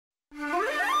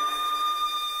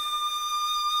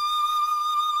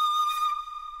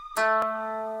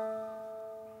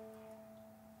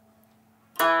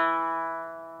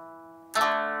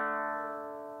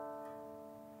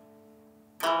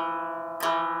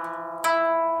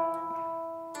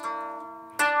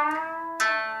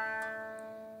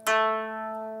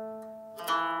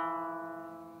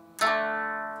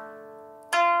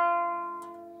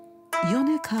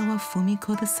Yonekawa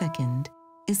Fumiko II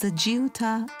is a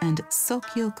Jiuta and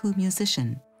Sokyoku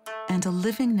musician and a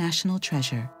living national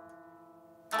treasure.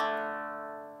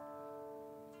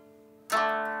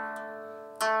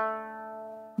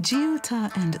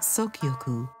 Jiuta and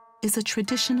Sokyoku is a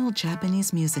traditional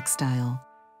Japanese music style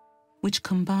which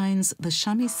combines the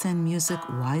shamisen music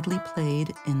widely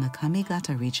played in the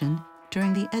Kamigata region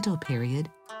during the Edo period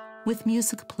with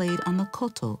music played on the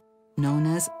koto, known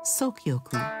as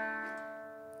Sokyoku.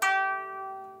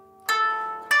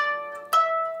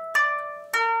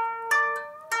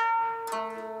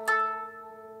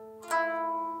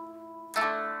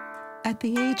 At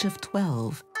the age of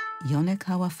 12,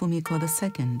 Yonekawa Fumiko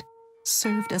II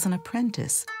served as an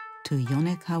apprentice to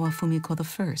Yonekawa Fumiko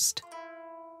I.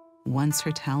 Once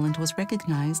her talent was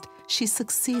recognized, she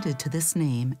succeeded to this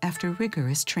name after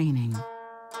rigorous training.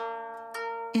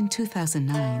 In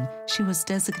 2009, she was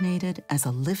designated as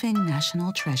a living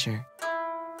national treasure.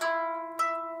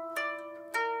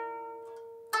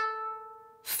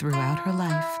 Throughout her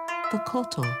life, the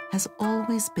koto has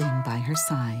always been by her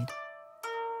side.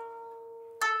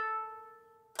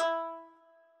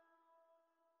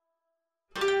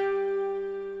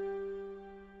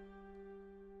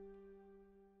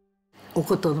お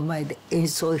ことの前で演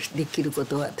奏できるこ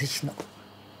とは私の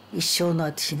一生の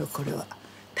私のこれは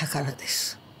宝で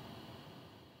す。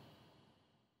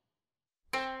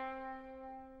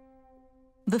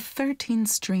The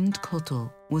 13-stringed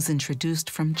koto was introduced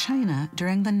from China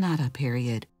during the Nara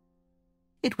period.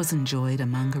 It was enjoyed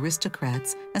among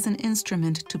aristocrats as an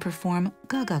instrument to perform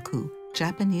gagaku,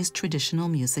 Japanese traditional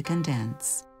music and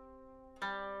dance.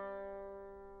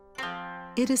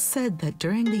 It is said that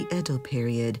during the Edo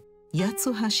period,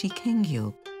 Yatsuhashi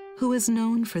Kengyo, who is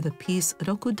known for the piece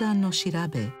Rokudan no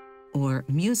Shirabe, or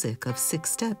Music of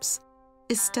Six Steps,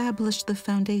 established the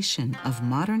foundation of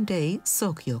modern-day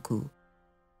Sokyoku.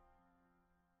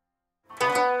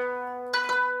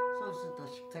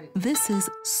 This is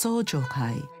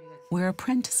Sojokai, where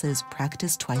apprentices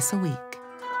practice twice a week.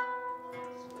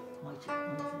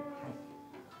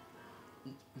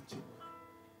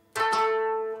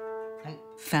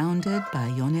 Founded by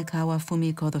Yonekawa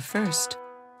Fumiko I,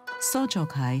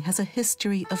 Sojokai has a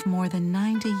history of more than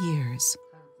 90 years.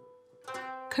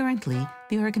 Currently,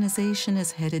 the organization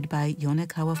is headed by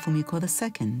Yonekawa Fumiko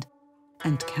II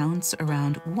and counts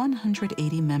around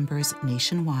 180 members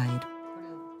nationwide.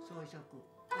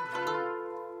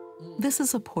 This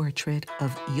is a portrait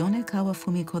of Yonekawa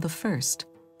Fumiko I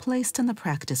placed in the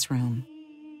practice room.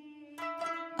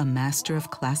 A master of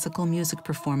classical music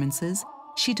performances,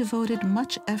 she devoted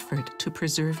much effort to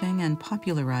preserving and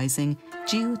popularizing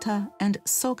Jiuta and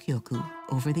Sokyoku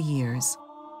over the years.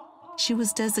 She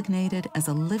was designated as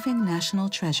a living national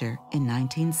treasure in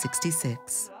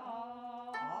 1966.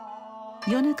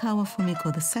 Yonekawa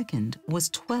Fumiko II was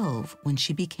 12 when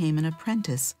she became an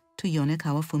apprentice to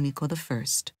Yonekawa Fumiko I.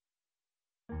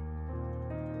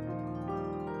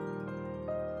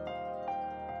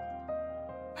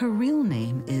 Her real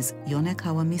name is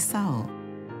Yonekawa Misao,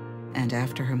 and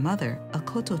after her mother, a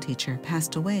koto teacher,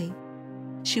 passed away,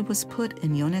 she was put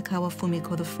in Yonekawa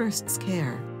Fumiko I's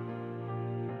care.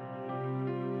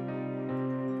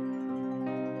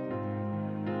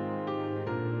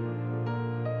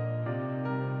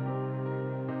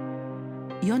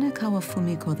 Yonekawa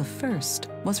Fumiko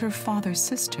I was her father's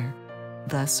sister,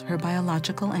 thus her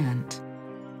biological aunt.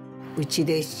 うち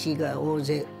弟子が大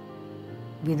勢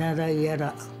見習いや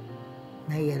ら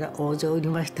何やら大勢おり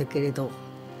ましたけれど、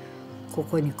こ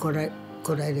こに来られ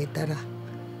たら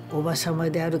おばさま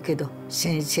であるけど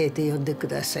先生と呼んでく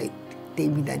ださいって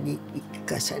みんなに聞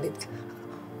かされて、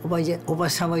おば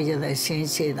さまじゃない先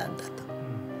生なんだと、っ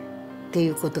てい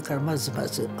うことからまず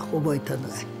覚えたの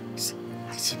が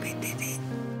初めてで。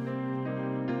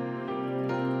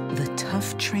The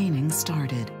tough training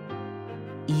started.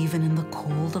 Even in the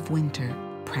cold of winter,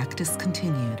 practice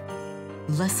continued.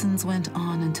 Lessons went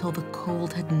on until the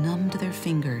cold had numbed their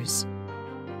fingers.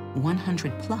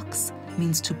 100 plucks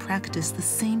means to practice the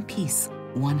same piece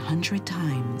 100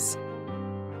 times.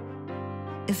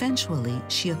 Eventually,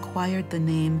 she acquired the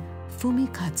name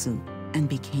Fumikatsu and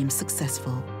became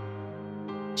successful.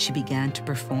 She began to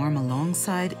perform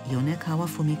alongside Yonekawa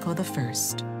Fumiko I.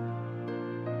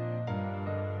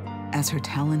 As her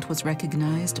talent was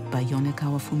recognized by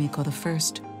Yonekawa Fumiko I,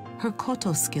 her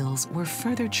koto skills were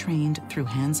further trained through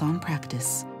hands-on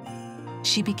practice.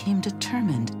 She became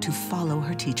determined to follow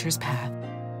her teacher's path.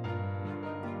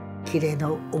 綺麗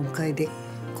な音階で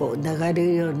こう流れ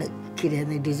るような綺麗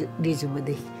なリズム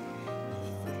で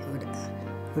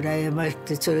羨ましく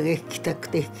て、それが弾きたく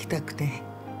て本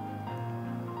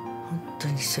当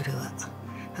にそれは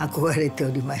憧れて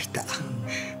おりました。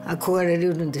憧れ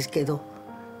るんですけど、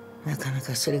なかな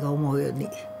かそれが思うように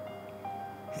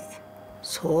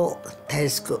そうたや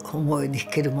すく思うように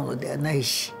弾けるものではない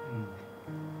し、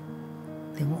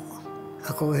でも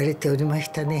憧れておりま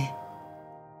したね。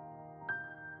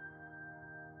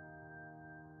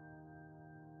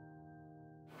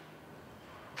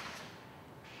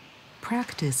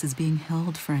Practice is being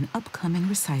held for an upcoming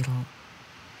recital.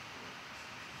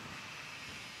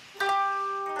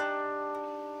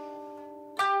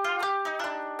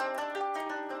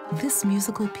 This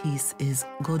musical piece is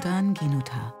Godan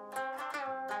Ginuta.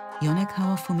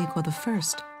 Yonekawa Fumiko I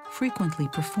frequently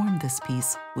performed this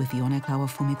piece with Yonekawa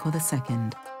Fumiko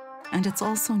II, and it's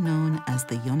also known as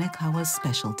the Yonekawa's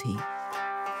specialty.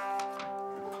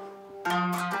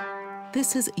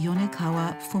 This is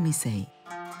Yonekawa Fumisei,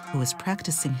 who is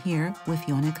practicing here with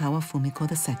Yonekawa Fumiko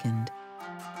II.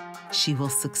 She will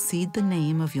succeed the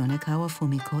name of Yonekawa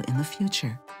Fumiko in the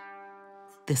future.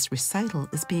 This recital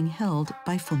is being held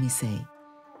by Fumisei.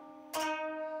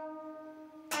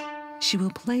 She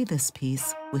will play this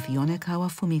piece with Yonekawa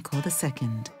Fumiko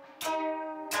II.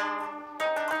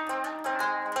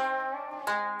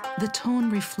 The tone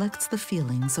reflects the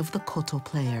feelings of the koto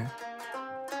player.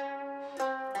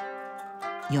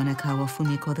 Yonekawa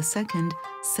Fumiko II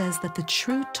says that the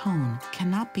true tone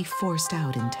cannot be forced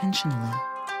out intentionally.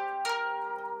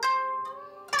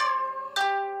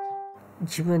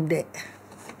 自分で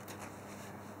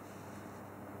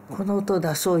この音を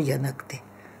出そうじゃなくて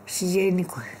自然に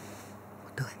こう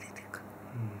音が出てくる、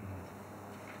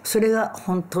それが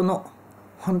本当の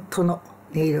音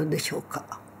色でしょう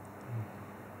か、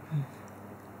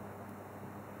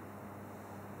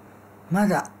ま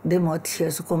だでも私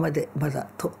はそこまでまだ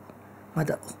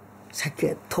先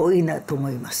は遠いなと思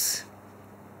います。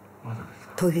まだです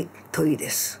か？遠いで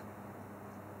す。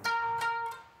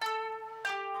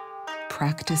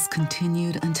Practice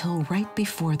continued until right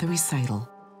before the recital.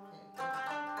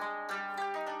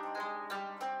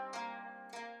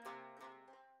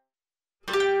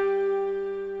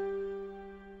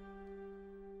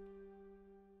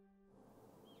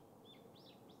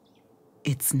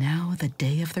 It's now the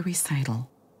day of the recital.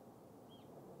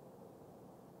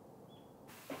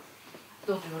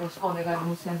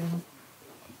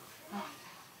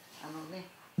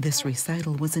 This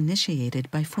recital was initiated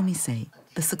by Fumisei,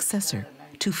 the successor,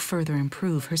 to further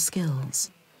improve her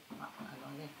skills.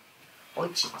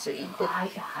 落ち着いて、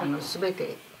全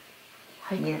て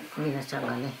皆さん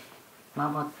がね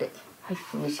守って、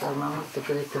Fumiseiを守って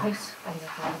くれてます。ありが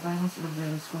とうございます。どうぞ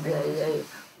よろしくお願いしま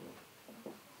す。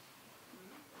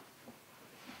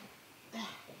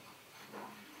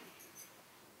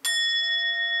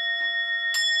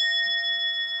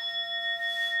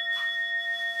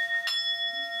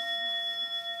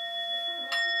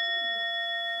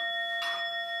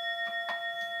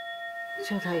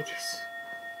初代です。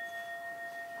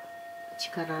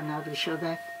力のある初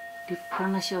代、立派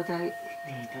な初代で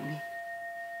したね。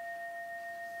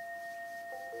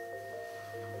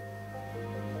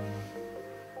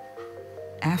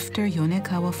After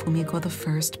Yonekawa Fumiko I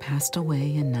passed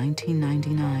away in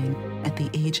 1999 at the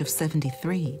age of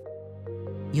 73,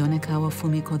 Yonekawa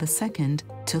Fumiko II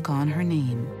took on her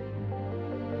name.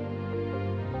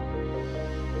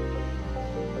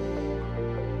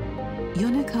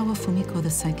 Yonekawa Fumiko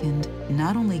II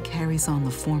not only carries on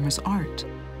the former's art,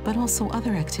 but also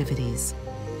other activities.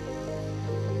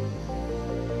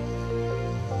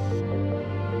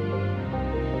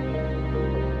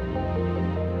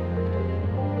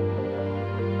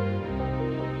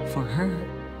 For her,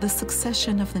 the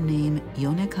succession of the name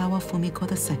Yonekawa Fumiko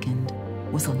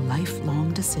II was a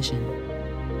lifelong decision.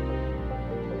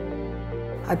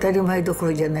 当たり前どこ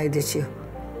ろじゃないですよ。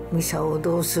ミサを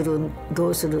どうする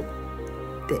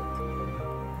って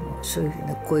そういうふう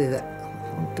な声が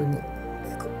本当に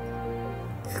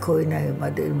聞こえないま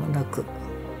でもなく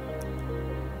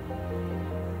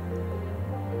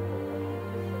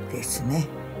ですね。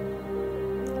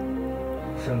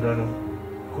ちゃんと声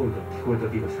が聞こえた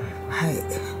気がします。はい、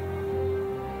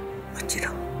もち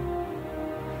ろん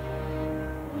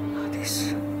そうで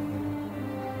す。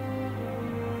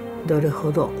どれ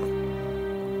ほど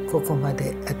ここま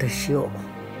で私を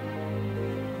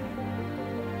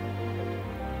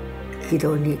軌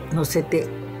道に乗せて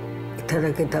いた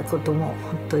だけたことも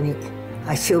本当に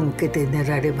足を向けて寝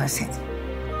られません。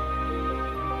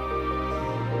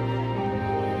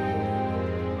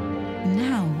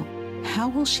Now, how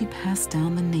will she pass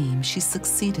down the name she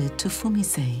succeeded to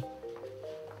Fumisei?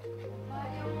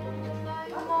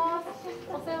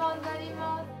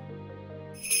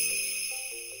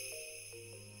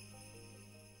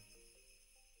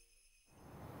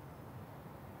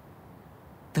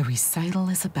 The recital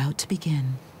is about to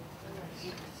begin.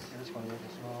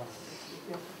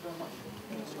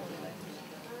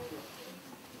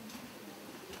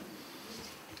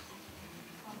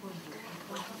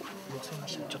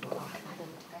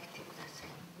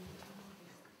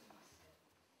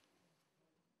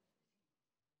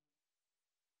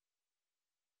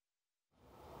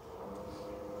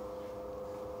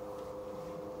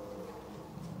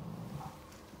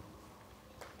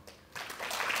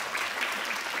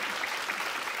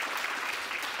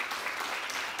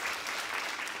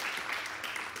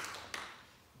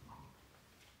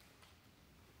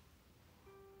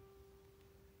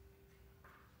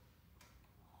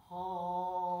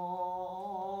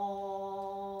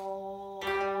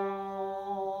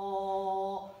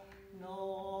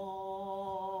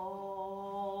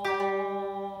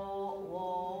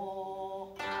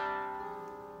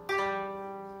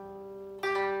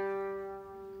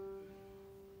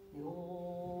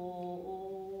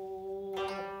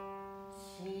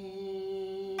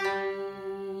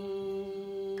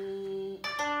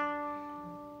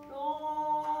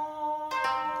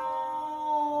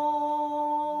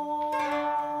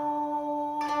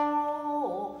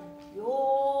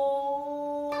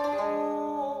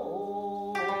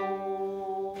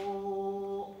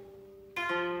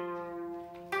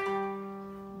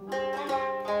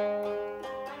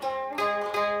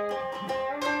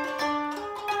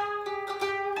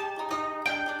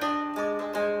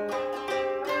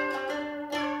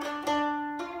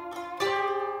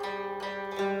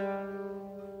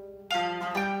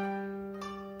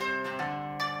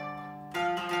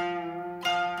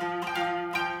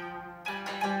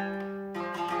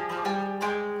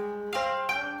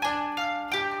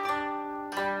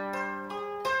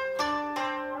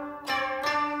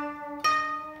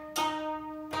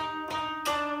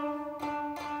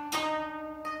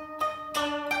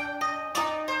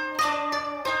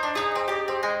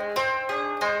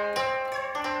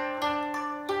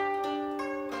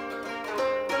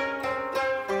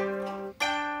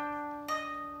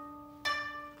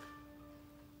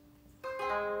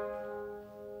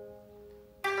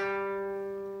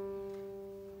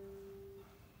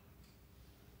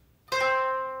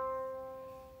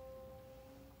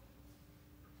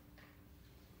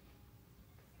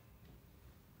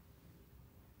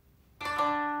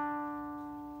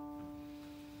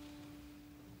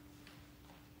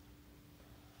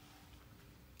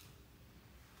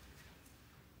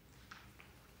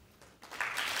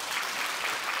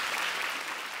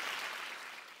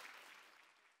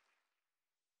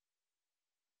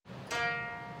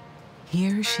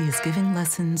 Here she is giving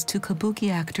lessons to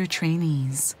kabuki actor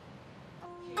trainees.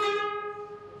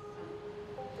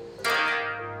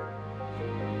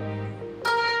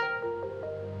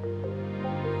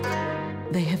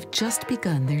 They have just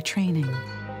begun their training.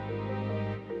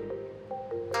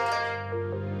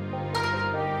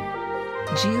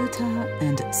 Jiuta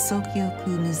and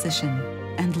Sokyoku musician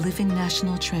and living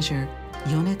national treasure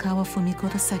Yonekawa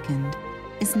Fumiko II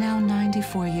is now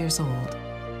 94 years old,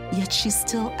 yet she's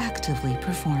still actively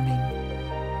performing.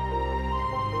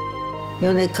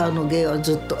 米川の芸は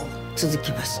ずっと続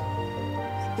きます。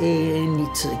永遠に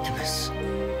続きます。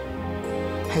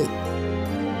はい。